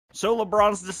So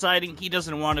LeBron's deciding he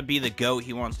doesn't want to be the GOAT,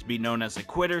 he wants to be known as a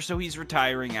quitter, so he's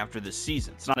retiring after this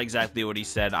season. It's not exactly what he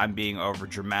said, I'm being over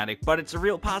dramatic, but it's a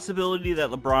real possibility that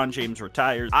LeBron James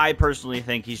retires. I personally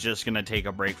think he's just going to take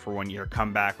a break for 1 year,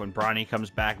 come back when Bronny comes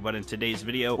back, but in today's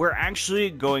video, we're actually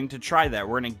going to try that.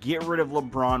 We're going to get rid of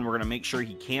LeBron, we're going to make sure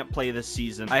he can't play this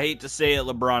season. I hate to say it,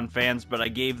 LeBron fans, but I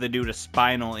gave the dude a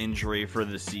spinal injury for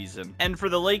this season. And for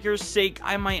the Lakers' sake,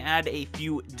 I might add a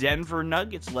few Denver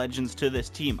Nuggets legends to this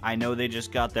team. I know they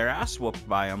just got their ass whooped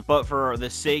by them, but for the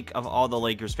sake of all the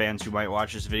Lakers fans who might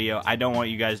watch this video, I don't want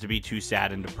you guys to be too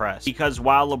sad and depressed. Because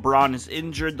while LeBron is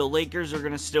injured, the Lakers are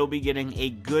going to still be getting a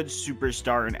good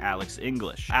superstar in Alex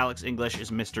English. Alex English is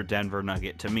Mr. Denver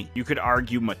Nugget to me. You could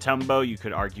argue Mutombo, you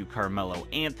could argue Carmelo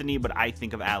Anthony, but I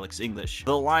think of Alex English.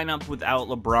 The lineup without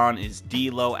LeBron is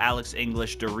D'Lo, Alex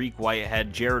English, Dariq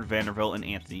Whitehead, Jared Vanderbilt, and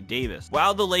Anthony Davis.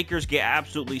 While the Lakers get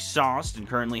absolutely sauced and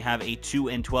currently have a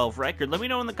 2-12 record, let me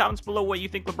know in the comments below what you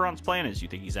think LeBron's plan is. You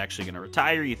think he's actually going to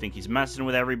retire? You think he's messing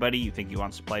with everybody? You think he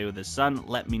wants to play with his son?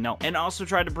 Let me know. And also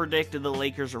try to predict the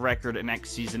Lakers record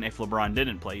next season if LeBron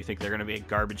didn't play. You think they're going to be a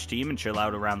garbage team and chill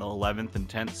out around the 11th and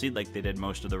 10th seed like they did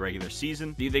most of the regular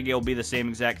season? Do you think it'll be the same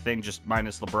exact thing, just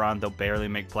minus LeBron? They'll barely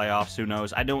make playoffs. Who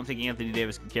knows? I don't think Anthony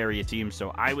Davis can carry a team,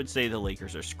 so I would say the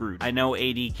Lakers are screwed. I know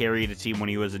AD carried a team when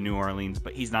he was in New Orleans,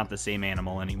 but he's not the same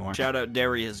animal anymore. Shout out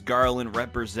Darius Garland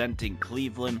representing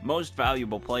Cleveland. Most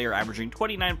valuable player, averaging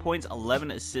 29 points,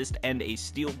 11 assists, and a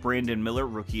steal. Brandon Miller,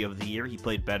 Rookie of the Year. He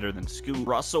played better than Scoot.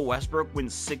 Russell Westbrook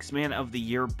wins 6th Man of the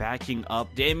Year, backing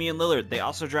up Damian Lillard. They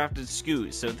also drafted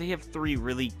Scoot, so they have 3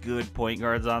 really good point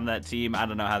guards on that team. I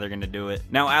don't know how they're going to do it.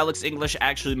 Now, Alex English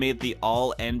actually made the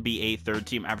All-NBA third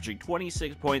team, averaging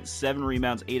 26 points, 7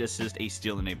 rebounds, 8 assists, a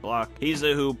steal, and a block. He's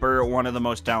a hooper, one of the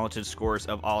most talented scorers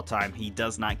of all time. He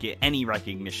does not get any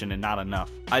recognition and not enough.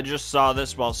 I just saw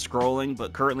this while scrolling,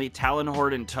 but currently Talon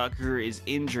Horton-Tucker is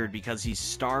injured because he's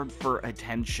starved for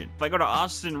attention. If I go to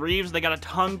Austin Reeves, they got a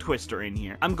tongue twister in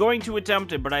here. I'm going to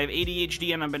attempt it, but I have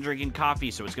ADHD and I've been drinking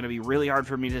coffee, so it's going to be really hard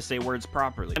for me to say words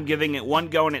properly. I'm giving it one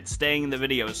go and it's staying in the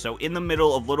video, so in the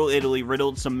middle of Little Italy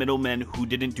riddled some middlemen who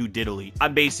didn't do diddly.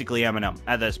 I'm basically Eminem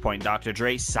at this point. Dr.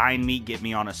 Dre, sign me, get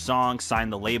me on a song, sign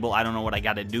the label. I don't know what I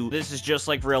got to do. This is just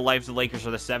like real life. The Lakers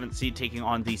are the 7th seed taking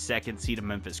on the 2nd seed of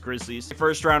Memphis Grizzlies.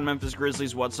 First round Memphis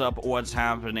Grizzlies, what's up? What's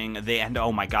happening?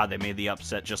 Oh my god, they made the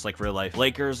upset just like real life.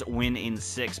 Lakers win in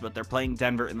 6, but they're playing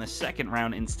Denver in the 2nd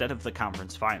round instead of the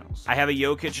conference finals. I have a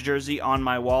Jokic jersey on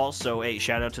my wall, so hey,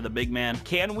 shout out to the big man.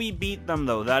 Can we beat them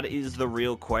though? That is the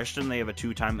real question. They have a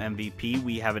 2-time MVP.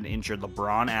 We have an injured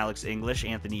LeBron, Alex English,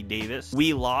 Anthony Davis.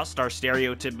 We lost our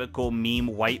stereotypical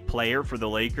meme white player for the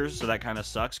Lakers, so that kind of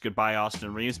sucks. Goodbye,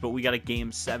 Austin Reeves, but we got a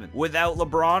game 7. Without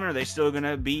LeBron, are they still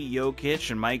gonna beat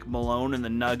Jokic and Mike Malone and the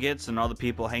Nuggets and all the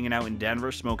people hanging out in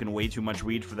Denver smoking way too much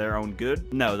weed for their own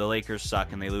good? No, the Lakers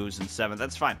suck and they lose in 7.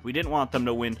 That's fine. We didn't want them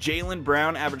to win. Jaylen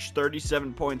Brown averaged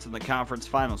 37 points in the conference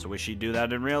finals. I wish he'd do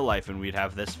that in real life and we'd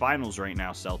have this finals right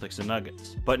now, Celtics and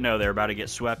Nuggets. But no, they're about to get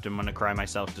swept. I'm gonna cry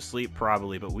myself to sleep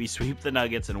probably, but we sweep the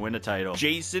Nuggets and win a title.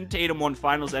 Jason Tatum won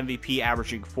finals MVP,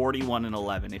 averaging 41 and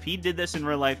 11. If he did this in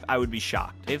real life, I would be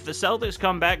shocked. If the Celtics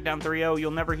come back down 3-0,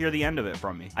 you'll never hear the end of it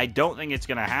from me. I don't think it's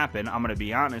gonna happen, I'm gonna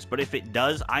be honest, but if it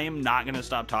does, I am not gonna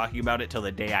stop talking about it till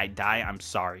the day I die. I'm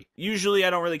sorry. Usually I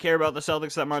don't really care about the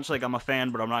Celtics that much. Like, I'm a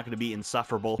fan, but I'm not gonna be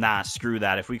insufferable. Nah, screw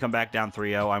that. If we come back down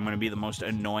 3-0, I'm gonna be the most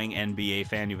annoying NBA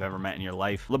fan you've ever met in your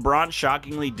life. LeBron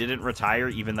shockingly didn't retire,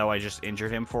 even though I just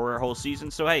injured him for a whole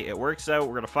season, so hey, it works out.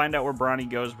 We're gonna find out where Bronny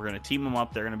goes. We're gonna team them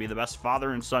up. They're gonna be the best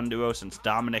father and son duo since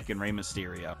Dominic and Rey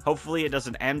Mysterio. Hopefully it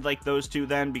doesn't end like those two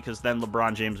then, because then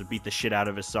LeBron James would beat the shit out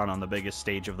of his son on the biggest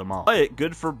stage of them all. But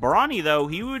good for Bronny though,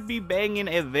 he would be banging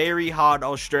a very hot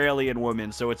Australian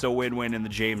woman, so it's a win-win in the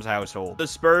James household. The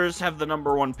Spurs have the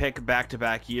 #1 pick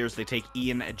back-to-back years. They take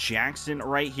Ian Jackson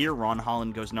right here. Ron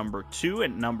Holland goes #2,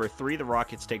 and #3 the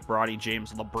Rockets take Bronny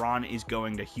James. LeBron is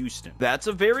going to Houston. That's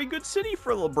a very good city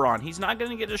for LeBron. He's not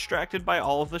going to get distracted by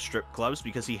all of the strip clubs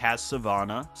because he has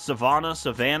Savannah.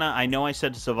 Savannah. I know I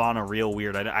said Savannah real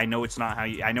weird. I know it's not how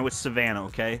you... I know it's Savannah,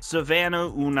 okay? Savannah,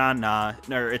 una na.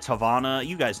 Or it's Havana.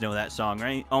 You guys know that song,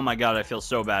 right? Oh my god, I feel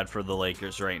so bad for the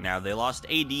Lakers right now. They lost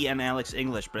AD and Alex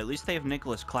English, but at least they have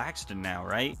Nicholas Claxton now,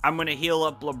 right? I'm going to heal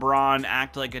up LeBron,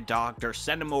 act like a doctor,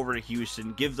 send him over to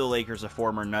Houston, give the Lakers a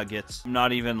former Nuggets. I'm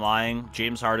not even lying.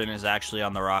 James Harden is actually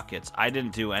on the Rockets. I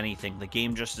didn't do anything. The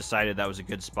game just decided that was a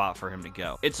good spot for him to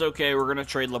go. It's okay. We're going to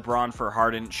trade LeBron for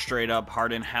Harden. Straight up,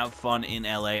 Harden, have fun in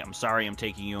LA. I'm sorry I'm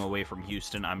taking you away from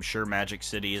Houston. I'm sure Magic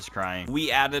City is crying.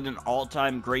 We added an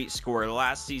all-time great scorer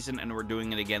last season, and we're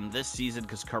doing it again this season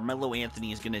because Carmelo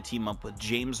Anthony is going to team up with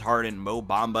James Harden, Mo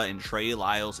Bamba, and Trey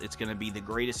Lyles it's going to be the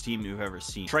greatest team you've ever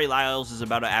seen. Trey Lyles is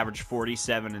about to average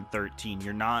 47 and 13.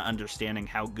 You're not understanding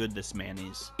how good this man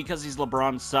is. Because he's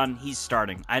LeBron's son, he's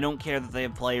starting. I don't care that they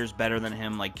have players better than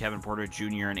him like Kevin Porter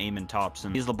Jr. and Amen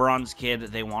Thompson. He's LeBron's kid.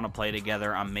 They want to play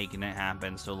together. I'm making it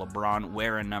happen. So LeBron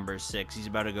wearing number 6. He's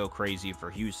about to go crazy for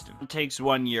Houston. He takes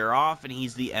 1 year off and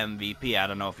he's the MVP. I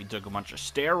don't know if he took a bunch of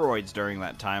steroids during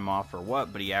that time off or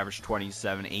what, but he averaged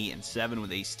 27, 8, and 7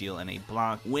 with a steal and a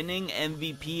block. Winning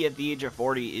MVP at the age of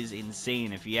 40 is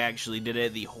insane. If he actually did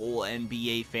it, the whole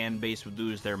NBA fan base would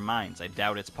lose their minds. I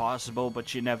doubt it's possible,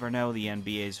 but you never know. The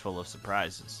NBA is full of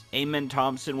surprises. Amen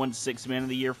Thompson won 6th Man of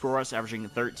the Year for us, averaging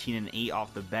 13 and 8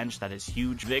 off the bench. That is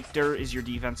huge. Victor is your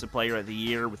Defensive Player of the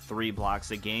Year with 3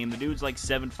 blocks a game. The dude's like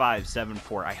 7'5",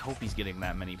 7'4". I hope he's getting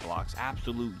that many blocks.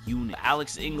 Absolute unit.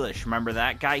 Alex English, remember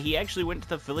that guy? He actually went to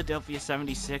the Philadelphia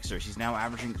 76ers. He's now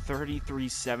averaging 33,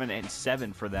 7, and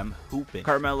 7 for them, hooping.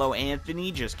 Carmelo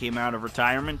Anthony just came out of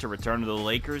retirement to return to the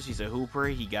Lakers. He's a hooper.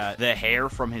 He got the hair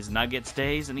from his Nuggets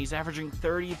days, and he's averaging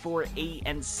 34, 8,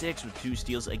 and 6 with 2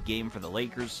 steals a game for the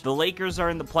Lakers. The Lakers are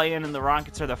in the play-in, and the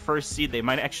Rockets are the first seed. They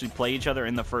might actually play each other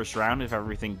in the first round if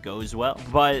everything goes well,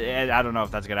 but I don't know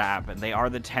if that's gonna happen. They are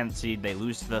the 10th seed. They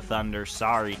lose to the Thunder.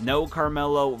 Sorry. No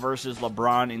Carmelo versus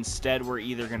LeBron. Instead, we're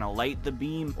either gonna light the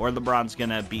beam or LeBron's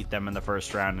gonna beat them in the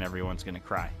first round and everyone's gonna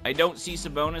cry. I don't see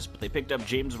Sabonis, but they picked up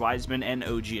James Wiseman and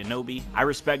OG Anunoby. I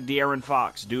respect De'Aaron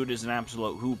Fox. Dude is an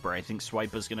absolute hooper. I think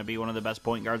Swipe is gonna be one of the best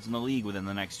point guards in the league within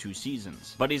the next 2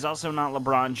 seasons. But he's also not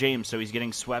LeBron James, so he's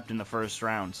getting swept in the first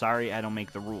round. Sorry, I don't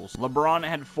make the rules. LeBron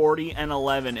had 40 and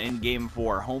 11 in Game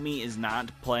 4. Homie is not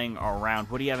playing around.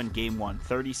 What do you have in Game 1?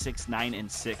 36, 9,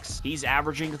 and 6. He's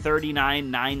averaging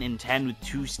 39, 9, and 10 with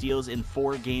 2 steals in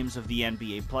 4 games of the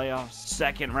NBA playoffs.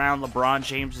 Second round, LeBron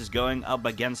James is going up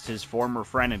against his former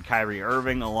friend in Kyrie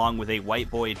Irving, along with a white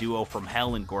boy duo from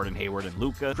hell in Gordon Hayward and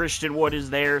Luka. Christian Wood is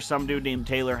there. Some dude named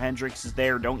Taylor Hendricks is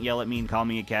there. Don't yell at me and call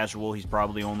me a casual. He's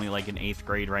probably only like in 8th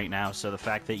grade right now, so the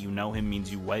fact that you know him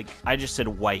means you like. I just said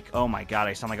wike. Oh my god,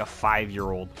 I sound like a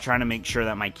 5-year-old trying to make sure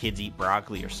that my kids eat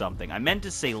broccoli or something. I meant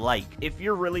to say like. If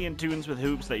you're really in tunes with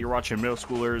hoops, that you're watching middle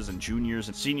schoolers and juniors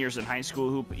and seniors in high school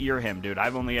hoop, you're him, dude.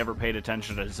 I've only ever paid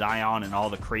attention to Zion and all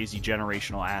the crazy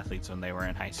generational athletes when they were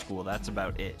in high school. That's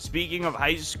about it. Speaking of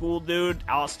high school, dude,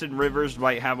 Austin Rivers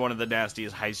might have one of the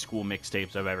nastiest high school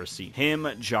mixtapes I've ever seen. Him,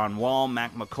 John Wall,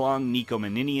 Mac McClung, Nico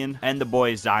Maninian, and the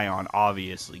boy Zion,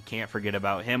 obviously. Can't forget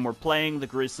about him. We're playing the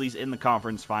Grizzlies in the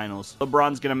conference finals.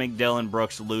 LeBron's gonna make Dylan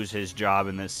Brooks lose his job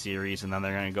in this series, and then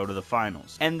they're gonna go to the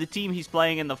finals. And the team he's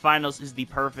playing in the finals is the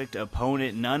perfect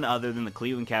opponent, none other than the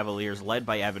Cleveland Cavaliers, led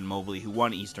by Evan Mobley, who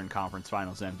won Eastern Conference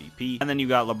Finals MVP. And then you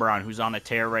got LeBron, who's on a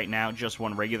tear right now, just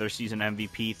won regular season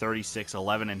MVP, 36,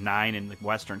 11, and 9 in the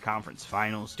Western Conference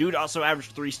Finals. Dude also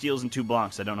averaged 3 steals and 2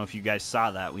 blocks. I don't know if you guys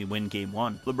saw that. We win Game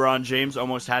 1. LeBron James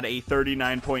almost had a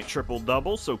 39-point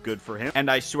triple-double, so good for him. And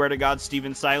I swear to God,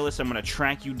 Steven Silas, I'm gonna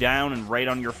track you down and write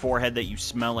on your forehead that you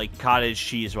smell like cottage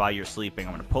cheese while you're sleeping.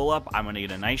 I'm gonna pull up, I'm gonna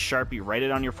get a nice Sharpie, write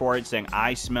it on your forehead saying,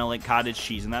 I smell like cottage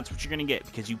cheese, and that's what you're gonna get,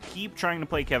 because you keep trying to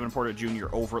play Kevin Porter Jr.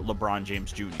 over LeBron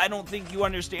James Jr. I don't think you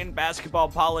understand basketball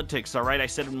politics, alright? I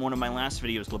said in one of my last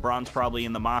videos, LeBron's probably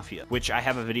in the mafia, which I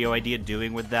have a video idea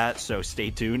doing with that, so stay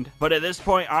tuned. But at this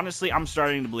point, honestly, I'm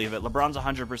starting to believe it. LeBron's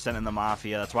 100% in the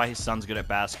mafia. That's why his son's good at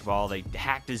basketball. They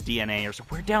hacked his DNA or so.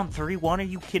 We're down 3-1. Are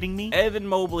you kidding me? Evan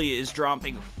Mobley is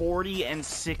dropping 40 and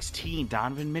 16.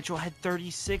 Donovan Mitchell had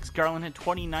 36. Garland had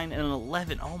 29 and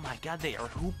 11. Oh my god, they are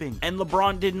hooping. And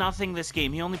LeBron did nothing this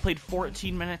game. He only played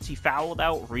 14 minutes. He fouled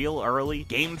out real early.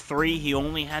 Game 3, he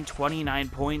only had 29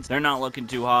 points. They're not looking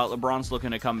too hot. LeBron's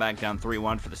looking to come back down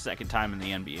 3-1 for the second time in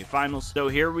the NBA Finals. So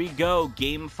here we go.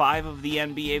 Game 5 of the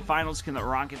NBA Finals. Can the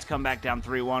Rockets come back down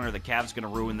 3-1 or the Cavs gonna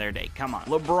ruin their day? Come on.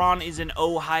 LeBron is an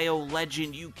Ohio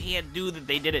legend. You can't do that.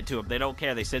 They did it to him. They don't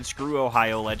care. They said screw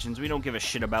Ohio legends. We don't give a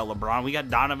shit about LeBron. We got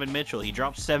Donovan Mitchell. He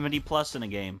dropped 70 plus in a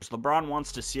game. LeBron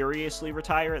wants to seriously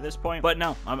retire at this point, but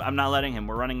no, I'm not letting him.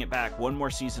 We're running it back. One more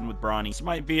season with Bronny. This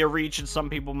might be a reach and some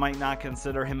people might not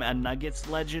consider him a Nuggets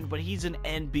legend, but he's an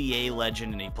NBA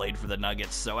legend and he played for the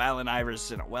Nuggets. So Allen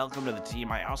Iverson, welcome to the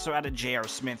team. I also added J.R.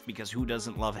 Smith because who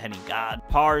doesn't love Henny God?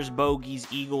 Pars, bogeys,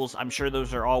 eagles. I'm sure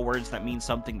those are all words that mean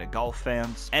something to golf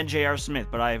fans. And J.R. Smith,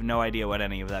 but I have no idea what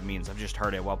any of that means. I've just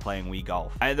heard it while playing Wii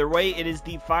Golf. Either way, it is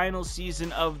the final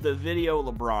season of the video.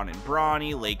 LeBron and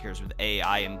Bronny, Lakers with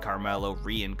AI and Carmelo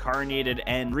reincarnated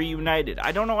and reunited.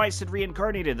 I don't know why I said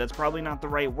reincarnated. That's probably not the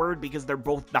right word because they're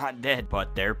both not dead,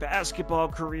 but their basketball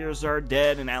careers are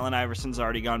dead and Allen Iverson's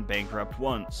already gone bankrupt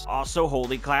once. Also,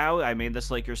 holy cow, I made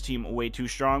this Lakers team way too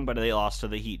strong, but they lost to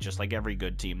the Heat just like every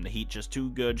good team. The Heat just too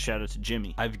good. Shout out to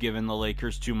Jimmy. I've given the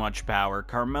Lakers too much power.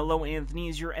 Carmelo Carmelo Anthony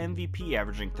is your MVP,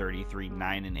 averaging 33,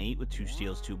 9, and 8 with 2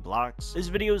 steals, 2 blocks. This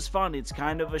video is fun. It's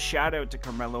kind of a shout out to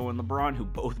Carmelo and LeBron, who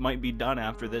both might be done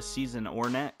after this season or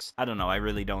next. I don't know, I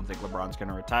really don't think LeBron's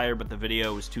gonna retire, but the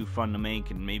video is too fun to make,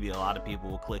 and maybe a lot of people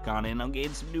will click on it, and I'll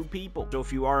gain some new people. So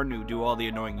if you are new, do all the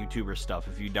annoying YouTuber stuff.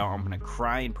 If you don't, I'm gonna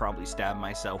cry and probably stab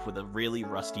myself with a really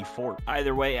rusty fork.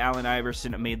 Either way, Allen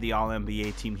Iverson made the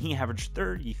All-NBA team. He averaged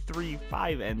 33,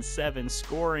 5, and 7,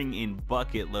 scoring in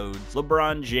bucket loads.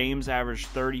 LeBron James averaged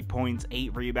 30 points,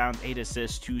 8 rebounds, 8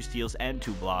 assists, 2 steals, and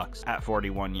 2 blocks at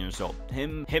 41 years old.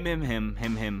 Him.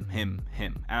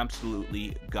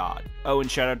 Absolutely God. Oh,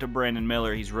 and shout out to Brandon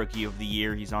Miller. He's Rookie of the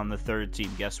Year. He's on the 3rd team.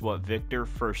 Guess what, Victor?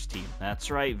 1st team. That's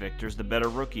right, Victor's the better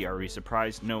rookie. Are we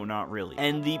surprised? No, not really.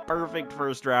 And the perfect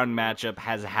first round matchup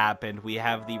has happened. We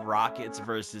have the Rockets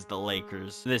versus the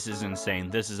Lakers. This is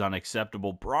insane. This is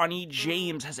unacceptable. Bronny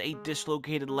James has a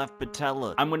dislocated left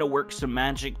patella. I'm gonna work some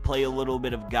magic, play a little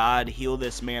bit of God, heal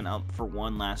this man up for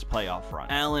one last playoff run.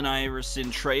 Allen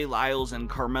Iverson, Trey Lyles, and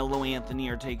Carmelo Anthony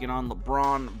are taking on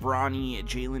LeBron, Bronny,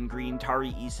 Jalen Green,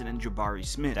 Tari Eason, and Jabari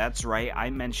Smith. That's right, I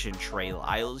mentioned Trey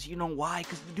Lyles. You know why?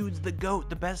 Because the dude's the GOAT,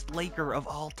 the best Laker of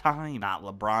all time. Not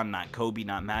LeBron, not Kobe,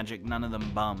 not Magic, none of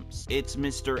them bums. It's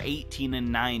Mr. 18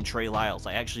 and 9 Trey Lyles.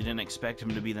 I actually didn't expect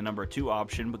him to be the number 2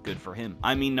 option, but good for him.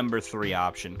 I mean number 3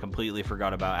 option. Completely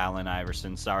forgot about Allen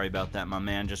Iverson. Sorry about that, my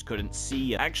man. Just couldn't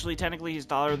see it. Actually, technically, he's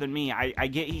taller than me. I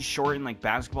get he's short in like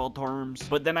basketball terms,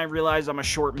 but then I realized I'm a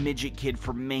short midget kid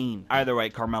from Maine. Either way,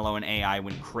 Carmelo and AI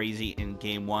went crazy in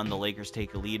game 1. The Lakers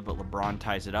take a lead, but LeBron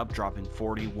ties it up, dropping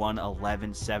 41,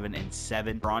 11, 7, and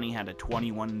 7. Bronny had a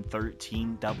 21 and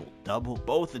 13 double-double.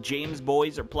 Both the James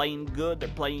boys are playing good. They're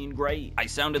playing great. I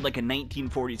sounded like a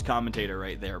 1940s commentator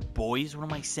right there. Boys? What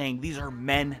am I saying? These are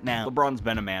men now. LeBron's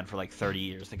been a man for like 30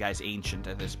 years. The guy's ancient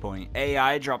at this point.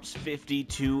 AI drops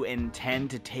 52 and 10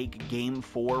 to take game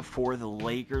 4 for the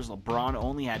Lakers. LeBron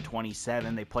only had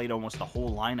 27. They played almost the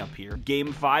whole lineup here.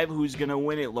 Game 5, who's gonna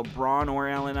win it? LeBron or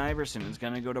Allen Iverson? It's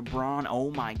gonna go to Bron.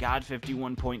 Oh my god,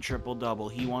 51-point triple-double.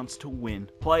 He wants to win.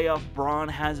 Playoff Bron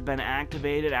has been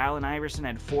activated. Allen Iverson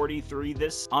had 43.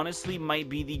 This honestly might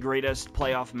be the greatest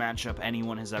playoff matchup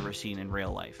anyone has ever seen in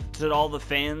real life. To all the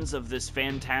fans of this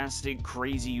fantastic,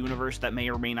 crazy universe that may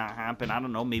or may not happen, I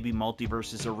don't know, maybe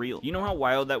multiverses are real. You know how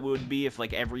wild that would be if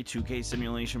like every 2K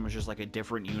simulation was just like a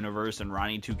different universe and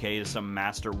Ronnie 2K is some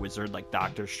master wizard like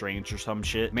Doctor Strange or some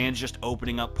shit? Man's just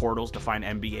opening up portals to find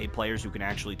NBA players who can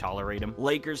actually tolerate him.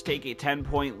 Lakers take a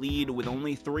 10-point lead with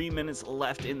only 3 minutes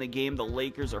left in the game. The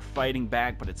Lakers are fighting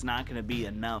back, but it's not going to be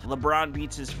enough. LeBron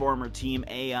beats his former team.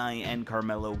 AI and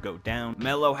Carmelo go down.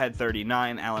 Melo had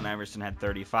 39. Allen Iverson had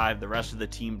 35. The rest of the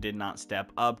team did not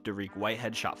step up. Dariq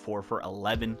Whitehead shot 4 for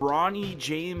 11. Bronny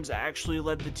James actually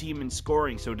led the team in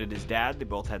scoring. So did his dad. They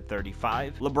both had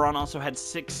 35. LeBron also had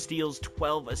 6 steals,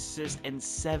 12 assists, and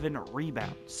 7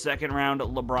 rebounds. Second round,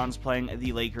 LeBron's playing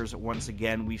the Lakers once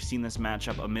again. We've seen this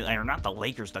matchup or not the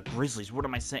Lakers, the Grizzlies. What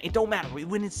am I saying? It don't matter. We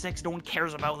win in 6. No one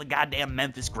cares about the goddamn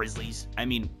Memphis Grizzlies. I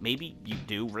mean, maybe you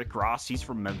do. Rick Ross, he's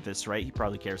from Memphis, right? He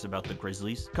probably cares about the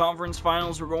Grizzlies. Conference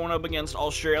finals, we're going up against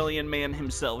Australian man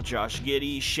himself, Josh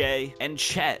Giddey, Shea, and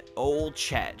Chet. Old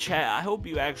Chet. Chet, I hope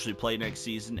you actually play next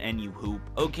season and you hoop.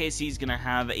 OKC's gonna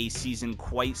have a season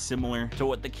quite similar to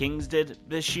what the Kings did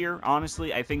this year.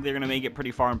 Honestly, I think they're gonna make it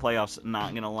pretty far in playoffs,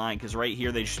 not gonna lie, because right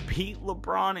here they just beat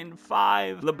LeBron in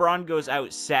 5. LeBron goes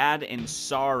out sad and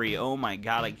sorry. Oh my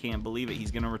god, I can't believe it.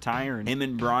 He's gonna retire, and him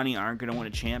and Bronny aren't gonna win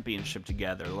a championship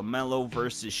together. LaMelo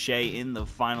versus Shea in the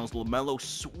finals. LaMelo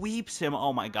sweeps him.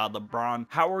 Oh my god, LeBron,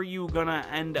 how are you gonna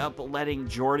end up letting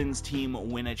Jordan's team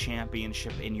win a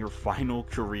championship in your final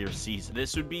career season?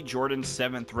 This would be Jordan's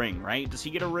 7th ring, right? Does he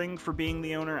get a ring for being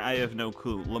the owner? I have no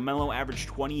clue. LaMelo averaged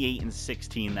 28 and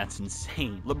 16. That's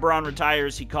insane. LeBron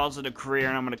retires. He calls it a career,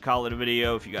 and I'm gonna call it a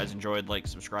video. If you guys enjoyed, like,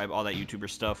 subscribe, all that YouTuber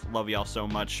stuff. Love y'all so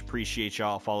much. Appreciate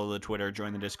y'all. Follow the Twitter,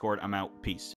 join the Discord. I'm out.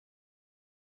 Peace.